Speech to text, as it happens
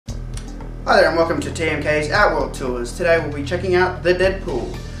Hi there and welcome to TMK's Outworld Tours. Today we'll be checking out the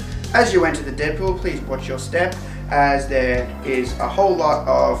Deadpool. As you enter the Deadpool, please watch your step as there is a whole lot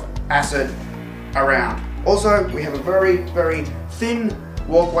of acid around. Also, we have a very thin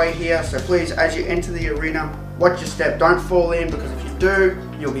walkway here, so please, as you enter the arena, watch your step, don't fall in, because if you do,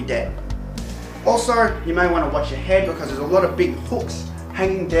 you'll be dead. Also, you may want to watch your head because there's a lot of big hooks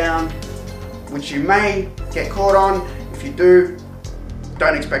hanging down which you may get caught on. If you do,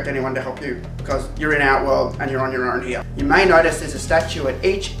 don't expect anyone to help you because you're in Outworld and you're on your own here. You may notice there's a statue at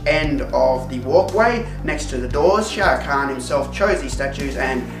each end of the walkway next to the doors. Shah Khan himself chose these statues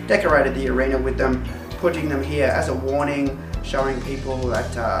and decorated the arena with them, putting them here as a warning, showing people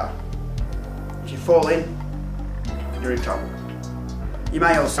that if you fall in, you're in trouble. You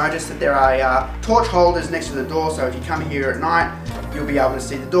may also notice that there are torch holders next to the door, so if you come here at night, you'll be able to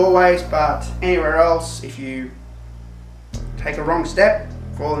see the doorways, but anywhere else, if you take a wrong step,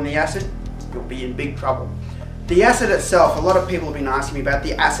 fall in the acid, you'll be in big trouble. The acid itself, a lot of people have been asking me about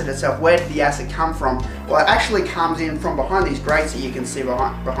the acid itself. Where did the acid come from? Well, it actually comes in from behind these grates that you can see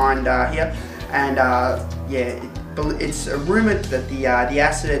behind here, and yeah, it's rumoured that the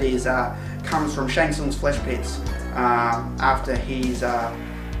acid is comes from Shang Tsung's flesh pits after he's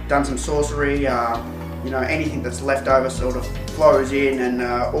done some sorcery. You know, anything that's left over sort of flows in, and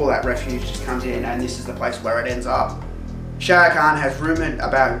all that refuge just comes in, and this is the place where it ends up. Shah Khan has rumoured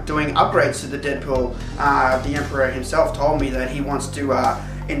about doing upgrades to the Deadpool. The Emperor himself told me that he wants to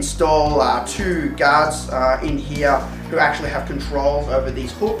install 2 guards in here who actually have controls over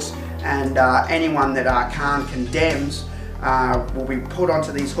these hooks, and anyone that Khan condemns will be put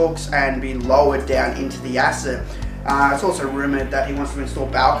onto these hooks and be lowered down into the acid. It's also rumoured that he wants to install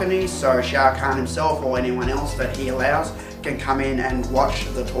balconies, so Shah Khan himself or anyone else that he allows can come in and watch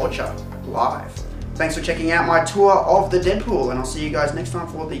the torture live. Thanks for checking out my tour of the Deadpool, and I'll see you guys next time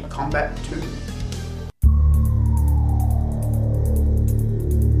for the Combat 2.